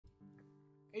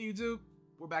Hey YouTube,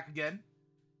 we're back again.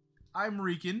 I'm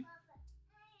Rican,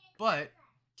 but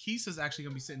Kisa's actually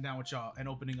gonna be sitting down with y'all and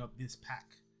opening up this pack,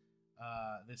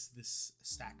 this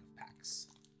stack of packs.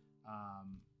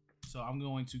 So I'm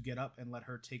going to get up and let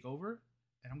her take over,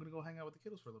 and I'm gonna go hang out with the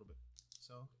kiddos for a little bit.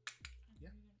 So yeah,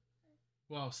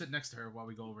 well, sit next to her while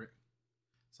we go over it.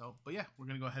 So, but yeah, we're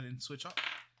gonna go ahead and switch up.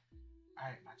 All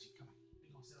right, Machi, come on.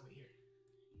 We're gonna sit over here.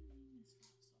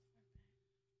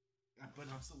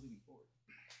 But I'm still leaning forward.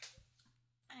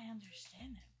 I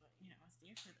understand that, but you know, it's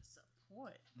there for the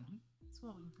support. That's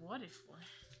what we bought it for.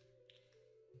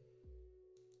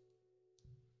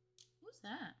 Who's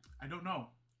that? I don't know.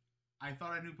 I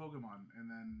thought I knew Pokemon, and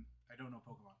then I don't know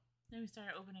Pokemon. Then we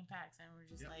started opening packs, and we're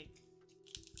just like,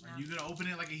 Are you gonna open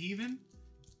it like a heathen?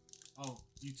 Oh,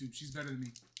 YouTube, she's better than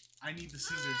me. I need the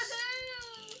scissors.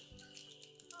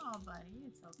 Oh, buddy,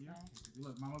 it's okay. Yeah.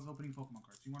 Look, Mama's opening Pokemon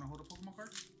cards. You want to hold a Pokemon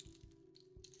card?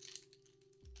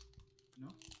 No?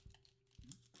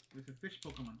 It's a fish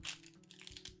Pokemon.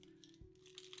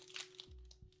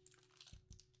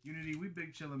 Unity, we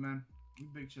big chillin', man. We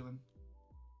big chillin'.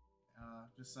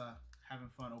 Just having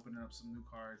fun opening up some new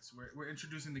cards. We're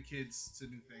introducing the kids to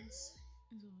new things.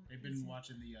 They've been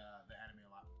watching the anime a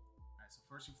lot. Alright, so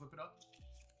first you flip it up.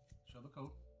 Show the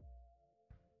code.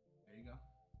 There you go.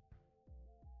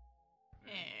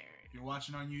 If you're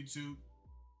watching on YouTube,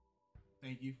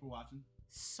 thank you for watching.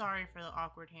 Sorry for the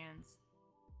awkward hands.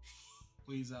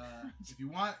 Please, if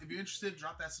you're interested,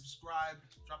 drop that subscribe.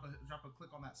 Drop a click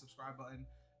on that subscribe button.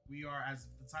 We are, as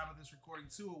the time of this recording,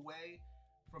 2 away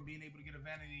from being able to get a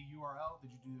vanity URL.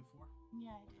 Did you do it before?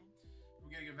 Yeah, I did. We're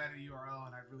getting a vanity URL,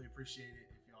 and I'd really appreciate it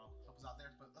if y'all help us out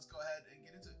there. But let's go ahead and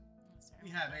get into it.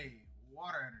 We have a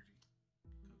Water Energy,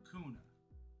 Kakuna,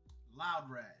 Loud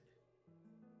Red,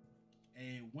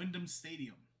 a Wyndham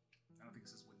Stadium. I don't think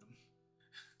it says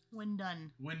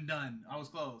Wyndham. Windun. I was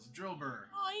close. Drillbur.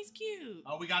 Oh, he's cute.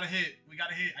 Oh, we got a hit.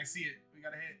 I see it. We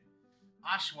got a hit.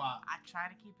 Ashwa. I try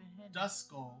to keep it hidden.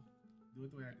 Duskull. Do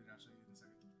it the way I did. I'll show you in a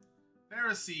second.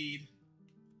 Ferroseed.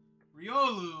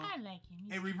 Riolu. I like him.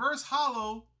 A reverse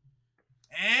hollow.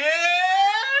 And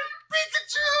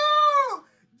Pikachu!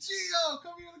 Geo,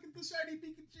 come here. Look at the shiny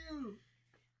Pikachu.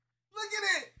 Look at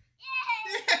it.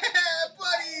 Yeah,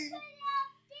 buddy.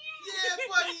 Yeah,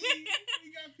 buddy. We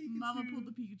got Pikachu. Mama pulled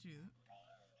the Pikachu.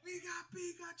 We got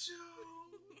Pikachu.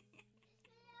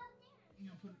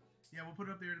 We'll put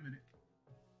it up there in a minute.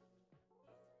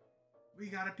 We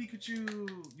got a Pikachu.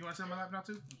 You want to sit on my lap now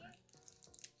too? Okay.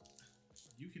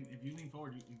 You can, if you lean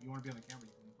forward, if you want to be on the camera,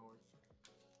 you can lean forward.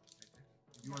 Right there.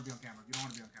 If you want to be on camera. If you don't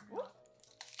want to be on camera.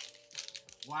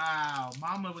 Wow,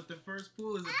 Mama with the first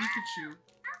pull is a Pikachu. No,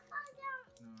 I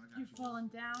got you. You're falling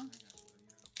down.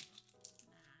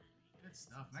 Good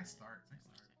stuff. Nice start.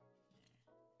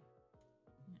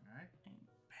 Alright.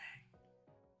 Bang.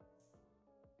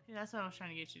 See, that's what I was trying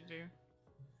to get you to do.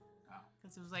 Oh.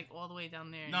 Because it was like all the way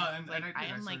down there. No, and like, I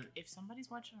am like, if somebody's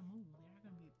watching a movie, they're not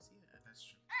going to be able to see that. That's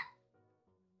true.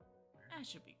 That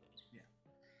should be good. Yeah.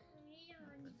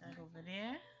 Put that over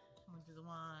there. I'm going to do the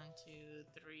 1, 2,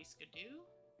 3 skidoo.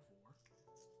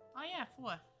 4. Oh, yeah,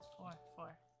 4.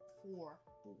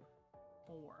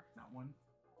 4. Not 1.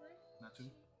 Not 2.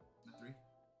 Not 3.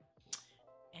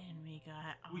 And we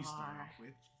got We start our off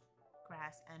with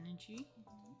Grass Energy.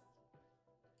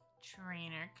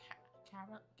 Trainer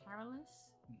Carolus.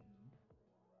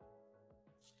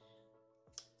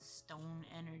 Stone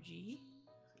Energy.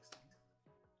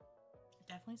 It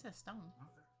definitely says stone.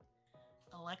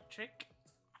 Okay. Electric.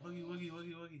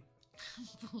 Woogie.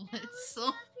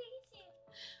 Blitzel.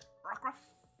 Rockruff.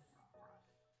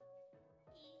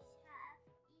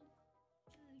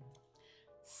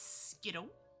 Skittle.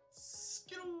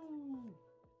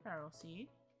 Feral Seed.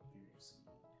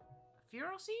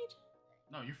 Feral Seed?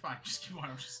 No, you're fine. Just keep on.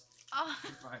 Oh.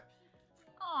 You're fine.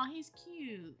 Oh, he's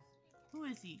cute. Who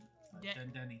is he?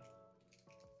 Denny.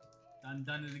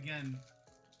 Done it again.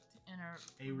 In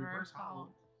A reverse hollow.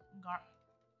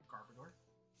 Garbodor.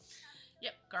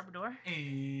 Yep, Garbodor.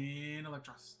 And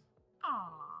Electros.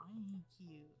 Aw, he's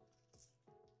cute.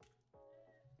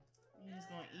 He's just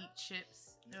gonna eat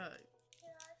chips. Ugh.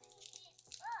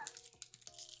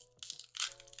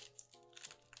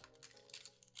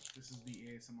 This is the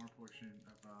ASMR portion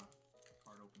of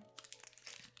card opening.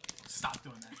 Stop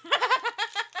doing that.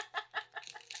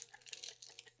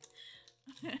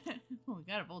 Oh, we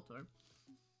got a Voltorb.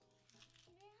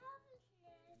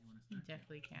 You You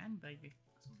definitely can, baby.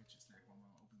 Let's go get you a snack while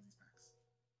Mama opens these packs.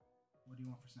 What do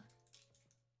you want for snack?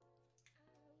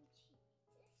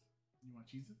 You want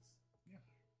Cheez-Its? Yeah.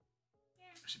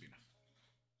 There should be enough.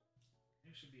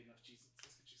 There should be enough Cheez-Its.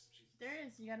 Let's get you some Cheez-Its. There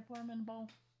is. You gotta pour them in a bowl.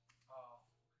 Oh.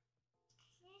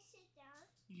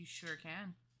 You sure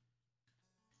can.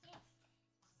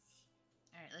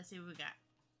 Alright, let's see what we got.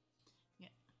 Yeah.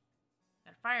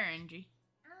 Got fire energy.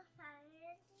 Oh, fire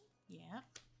energy? Yep.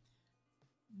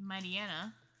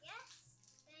 Mightyena. Yes,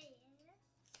 there is.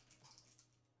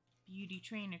 Beauty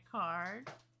trainer card.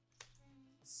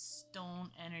 Stone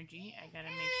energy. I gotta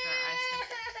make sure I stay.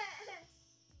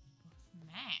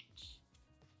 Match.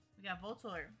 We got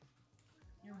Voltorb.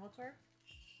 You're Voltorb?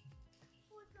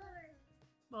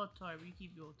 Voltorb. You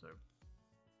keep Voltorb.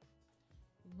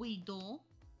 Weedle.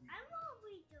 I want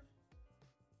Weedle.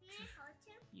 Can I hold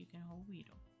him? You can hold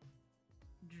Weedle.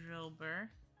 Drillbur.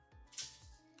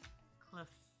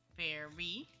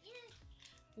 Clefairy.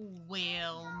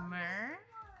 Wilmer.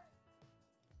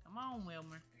 Come on,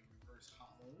 Wilmer.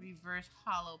 Reverse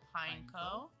Hollow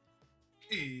Pineco.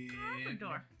 And Carpador. you gotta do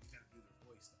their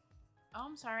voice though. Oh,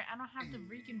 I'm sorry. I don't have the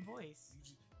freaking voice.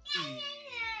 And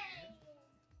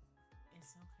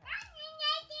It's okay.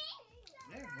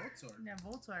 yeah, Voltorb. Now,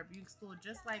 Voltorb, you explode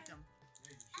just like him.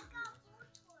 Yeah, I you got should Voltorb.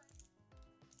 do it.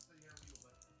 So you have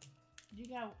Weedle, but- You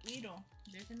got Weedle.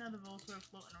 There's another Voltorb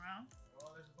floating around.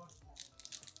 Oh, there's a bunch more.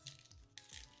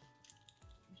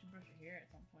 You should brush your hair at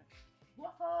some point.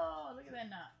 Whoa! Look at that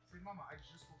knot. See, Mama, I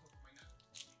just woke up from my nap.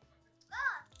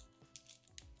 Ah,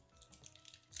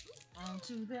 On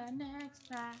to the next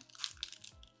pack.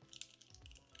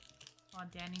 Oh,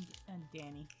 Danny.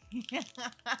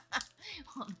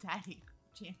 Oh, Daddy.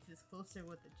 Chance is closer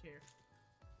with the chair.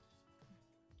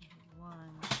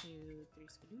 1, 2, 3,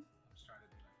 skidoo. I'm just trying to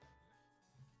do like that.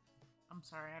 I'm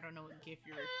sorry, I don't know what gift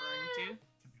you're referring to.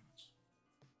 Can be much.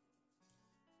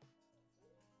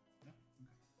 No? Okay.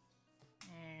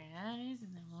 There that is,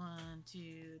 and then 1,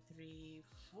 2, 3,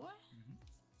 4. Mm-hmm.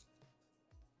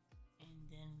 And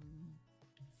then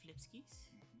Flipskis.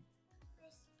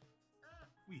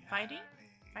 We have Fighting?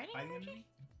 a Fighting fighting energy? energy?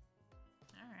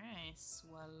 Alright,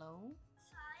 Swallow.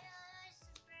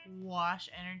 Fire. Wash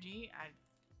energy. I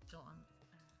don't.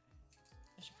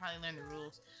 I should probably learn the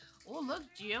rules. Oh, look,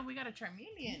 Gio, we got a Ooh,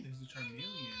 Charmeleon. there's a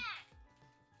Charmeleon.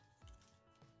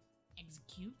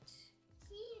 Execute.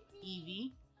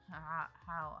 Eevee. How?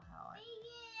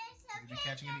 Did you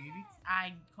catching any Eevee?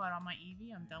 I caught on my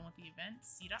Eevee. I'm done with the event.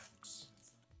 Seedox.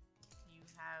 You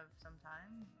have some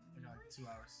time. I got like 2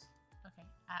 hours. Okay.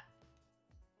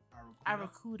 Arrokuda.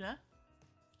 Aracuda.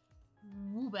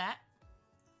 Woobat.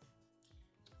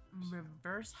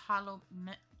 Reverse Hollow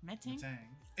Meting.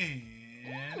 Metang.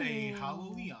 And a Ooh. Hollow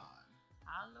Leon.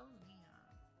 Hollow Leon.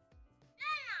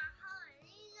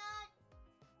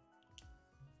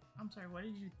 I'm sorry, what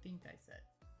did you think I said?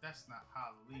 That's not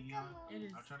Hollow Leon. It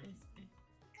is. I'm trying to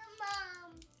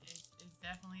It's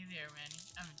definitely there, Manny.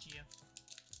 I'm a Geo.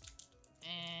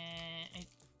 And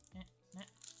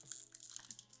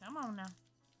come on now.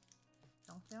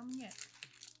 Don't fail me yet.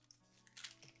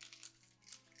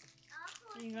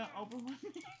 So you gonna open one?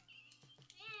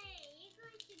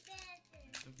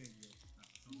 It's okay, Gio.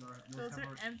 No, Those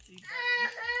are empty.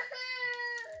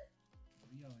 No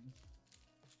yelling.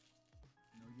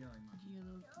 No yelling, Mom. Gio,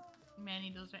 Manny,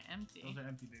 those are empty. Those are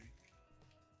empty, baby.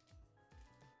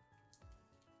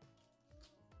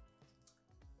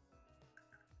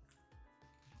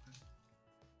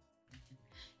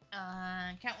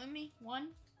 Count with me. 1,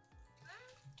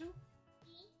 2,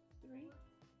 3,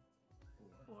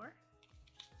 4.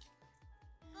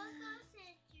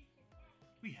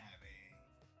 We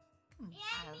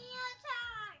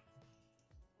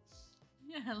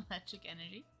have Electric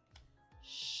energy.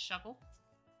 Shuckle.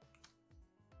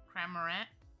 Cramorant.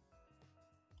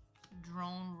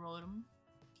 Drone Rotom.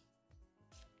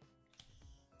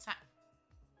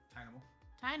 Tynamo.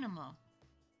 Dynamo.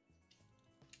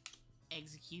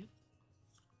 Execute.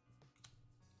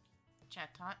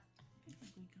 Chatot.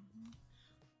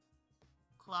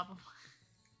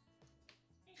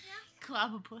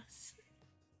 Clobopus.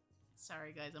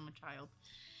 Sorry guys, I'm a child.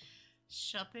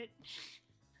 Shuppet.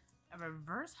 A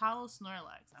reverse hollow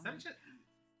Snorlax. Is that a shit?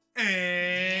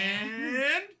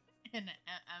 And And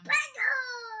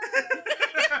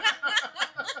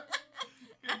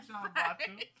good job,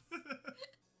 Batu.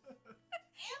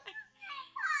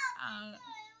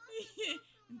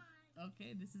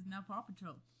 Okay, this is now Paw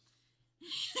Patrol.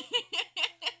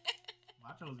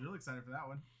 Macho was really excited for that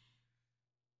one.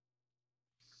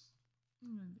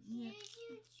 Yeah.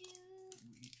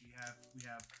 We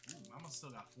have. Ooh, Mama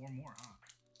still got 4 more, huh?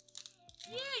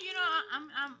 Yeah, you know,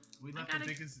 I'm. We left the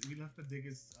biggest. We left the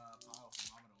biggest pile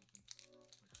for Mama to open.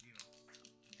 But Gio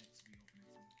next be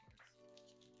opening some cards.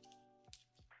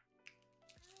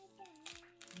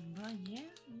 But yeah,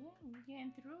 we're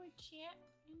getting through it, chat.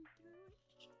 Getting through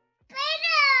it.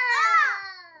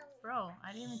 Bro,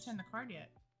 I didn't even turn the card yet.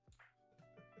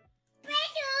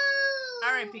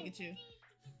 Alright, Pikachu.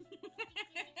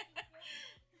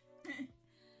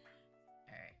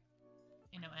 Alright.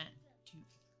 You know what? 2,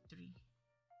 3,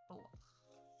 4.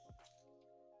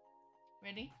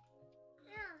 Ready?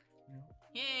 Yeah.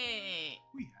 Yay!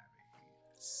 We have a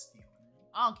steel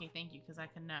energy. Oh, okay, thank you, because I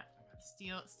cannot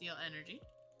steal energy.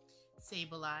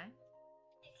 Sableye. I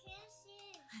can't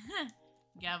see.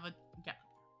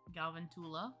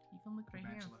 Galvantula. You can look right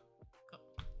here. Tarantula.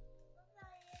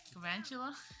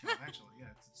 Galvantula? Tarantula, yeah.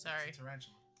 It's Sorry. It's a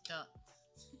tarantula. Duh.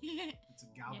 It's a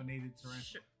galvanated tarantula.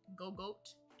 Sure. Go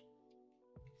goat.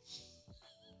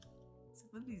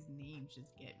 Some of these names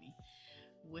just get me.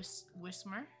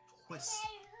 Whismer. Whis.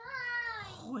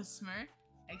 Whismer.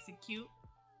 Execute.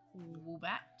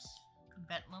 Woobat.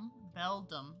 Bedlam.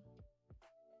 Beldum.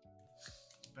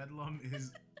 Bedlam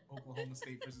is Oklahoma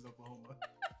State versus Oklahoma.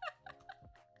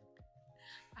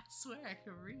 I swear I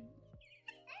could read.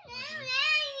 Allegedly.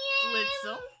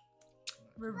 Blitzel.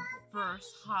 Reverse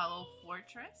Hollow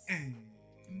Fortress.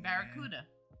 Barracuda. Barracuda.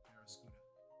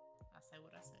 I said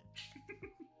what I said.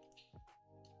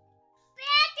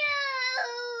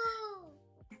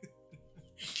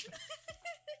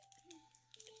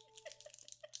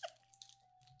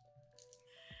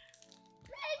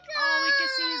 Oh, we can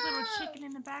see his little chicken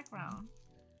in the background.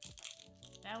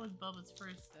 That was Bubba's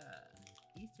first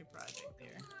Easter project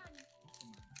there.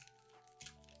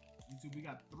 YouTube, we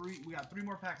got three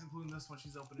more packs, including this one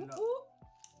she's opening up.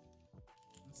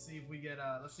 Let's see if we get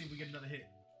another hit.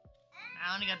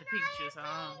 I only got the Pikachu, so I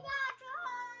don't know.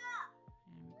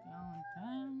 Here we go with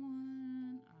that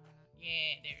one.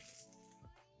 Yeah, there it is.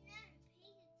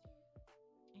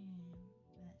 And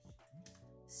that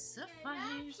suffice.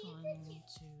 1, 2,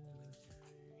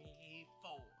 3,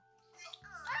 4.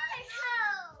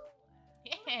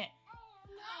 Yeah.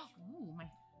 Ooh, my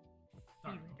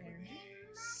favorite energy.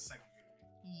 Second.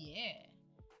 Yeah.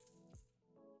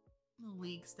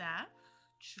 League staff.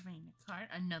 Trainer card.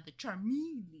 Another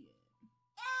Charmeleon.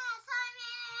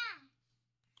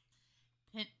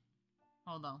 Pin.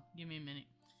 Hold on. Give me a minute.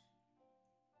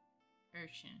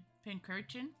 Urshin.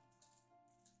 Pincurchin?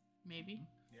 Maybe.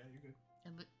 Yeah, you're good.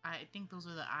 I think those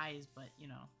are the eyes, but you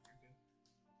know. You're good.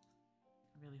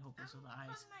 I really hope those are the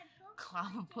eyes.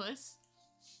 Clobbopus.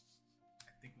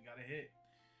 I think we got a hit.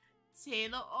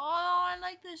 Taylor. Oh, I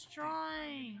like this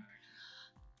drawing.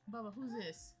 Bubba, who's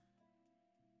this?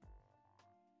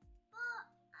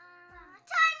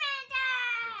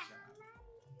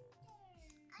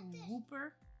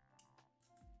 Whooper.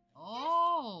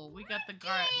 Oh, we got the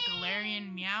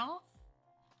Galarian Meowth.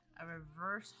 A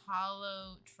reverse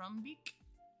hollow Trumbeak.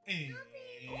 And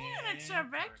And a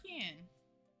Terrakion.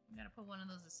 We gotta put one of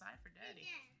those aside for Daddy.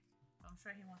 I'm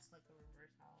sure he wants like a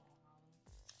reverse hollow.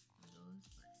 Those,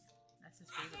 but that's his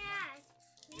favorite one.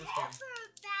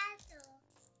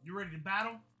 You ready to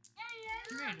battle?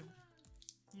 You ready?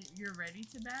 You're ready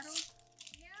to battle? Or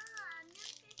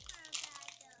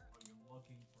you're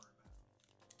looking for a battle?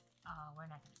 Oh, we're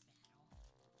not gonna battle.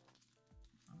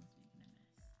 I'm just making a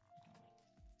mess.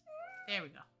 There we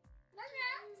go.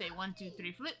 Say 1, 2,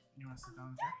 3, flip. You want to sit down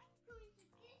in the chair?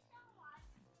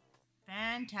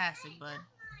 Fantastic, bud.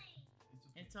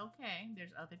 It's It's okay.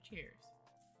 There's other chairs.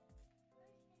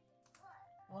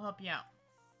 We'll help you out.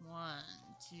 1,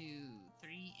 2,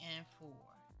 3, and 4.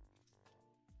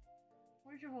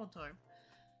 Where's your Voltorb?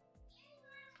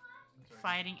 That's right.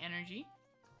 Fighting energy.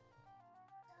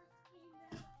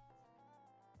 Yes,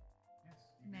 you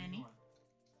can Manny. do one.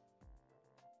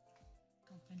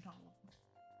 Don't print all of them.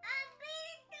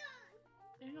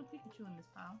 There's no Pikachu in this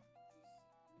pile.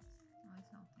 At least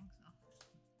I don't think so.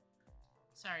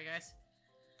 Sorry, guys.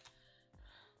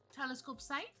 Telescope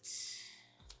Sight.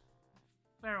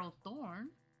 Feral Thorn.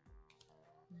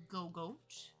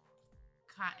 Go-Goat.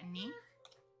 Cottony.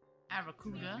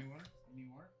 Aracuda.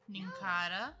 New one?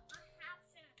 Nincada.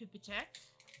 Pipitech.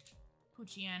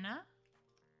 Poochyena.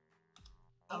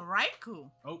 A Raikou.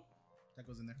 Oh, that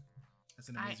goes in there. That's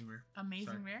an amazing rare. Amazing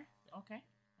Sorry. rare. Okay.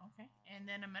 Okay. And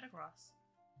then a Metagross.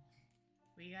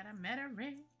 We got a Meta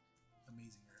Rare.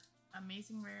 Amazing rare.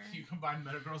 Amazing rare. You combine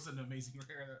Metagross and amazing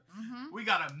rare. Mm-hmm. We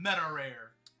got a meta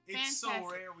rare. It's so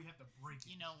Fantastic. rare we have to break it.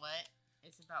 You know what?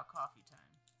 It's about coffee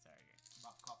time. Sorry, guys.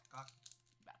 About coffee.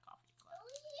 About coffee club.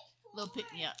 Little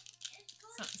pick me up.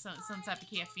 Some type of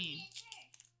caffeine.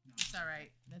 No. It's all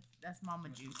right. That's mama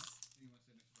You juice. You want to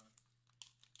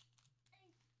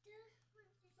sit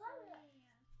next to Brad?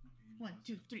 Okay, you 1, wanna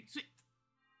 2, sit. 3, sweet.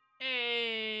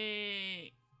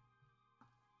 Hey.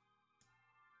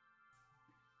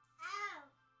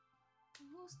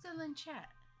 Who's still in chat?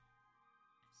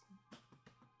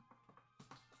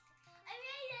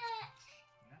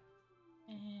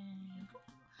 And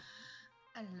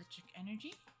Electric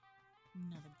Energy.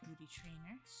 Another Beauty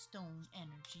Trainer. Stone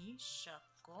Energy.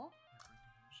 Shuckle.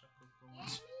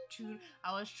 True.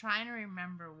 I was trying to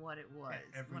remember what it was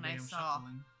when I saw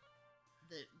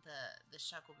the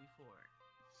Shuckle before.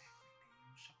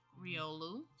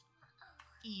 Riolu.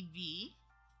 Eevee.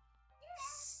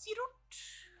 Seedot.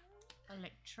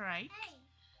 Electrike.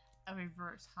 A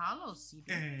reverse hollow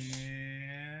Seedot.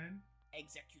 And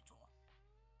Executor.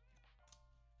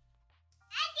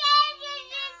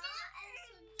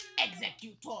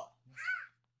 Executor.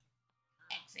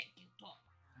 Executor.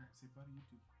 Alright, say bye to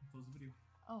YouTube. Close the video.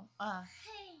 Oh,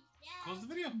 Close the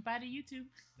video. bye to YouTube.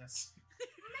 That's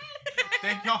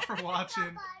thank y'all for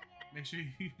watching. Make sure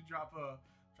you drop a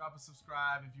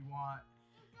subscribe if you want.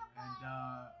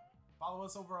 And follow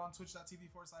us over on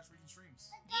twitch.tv/ReakinStreams.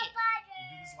 Yeah. We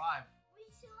do this live.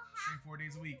 Stream 4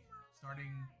 days a week,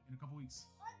 starting in a couple weeks.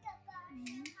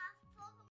 Mm-hmm.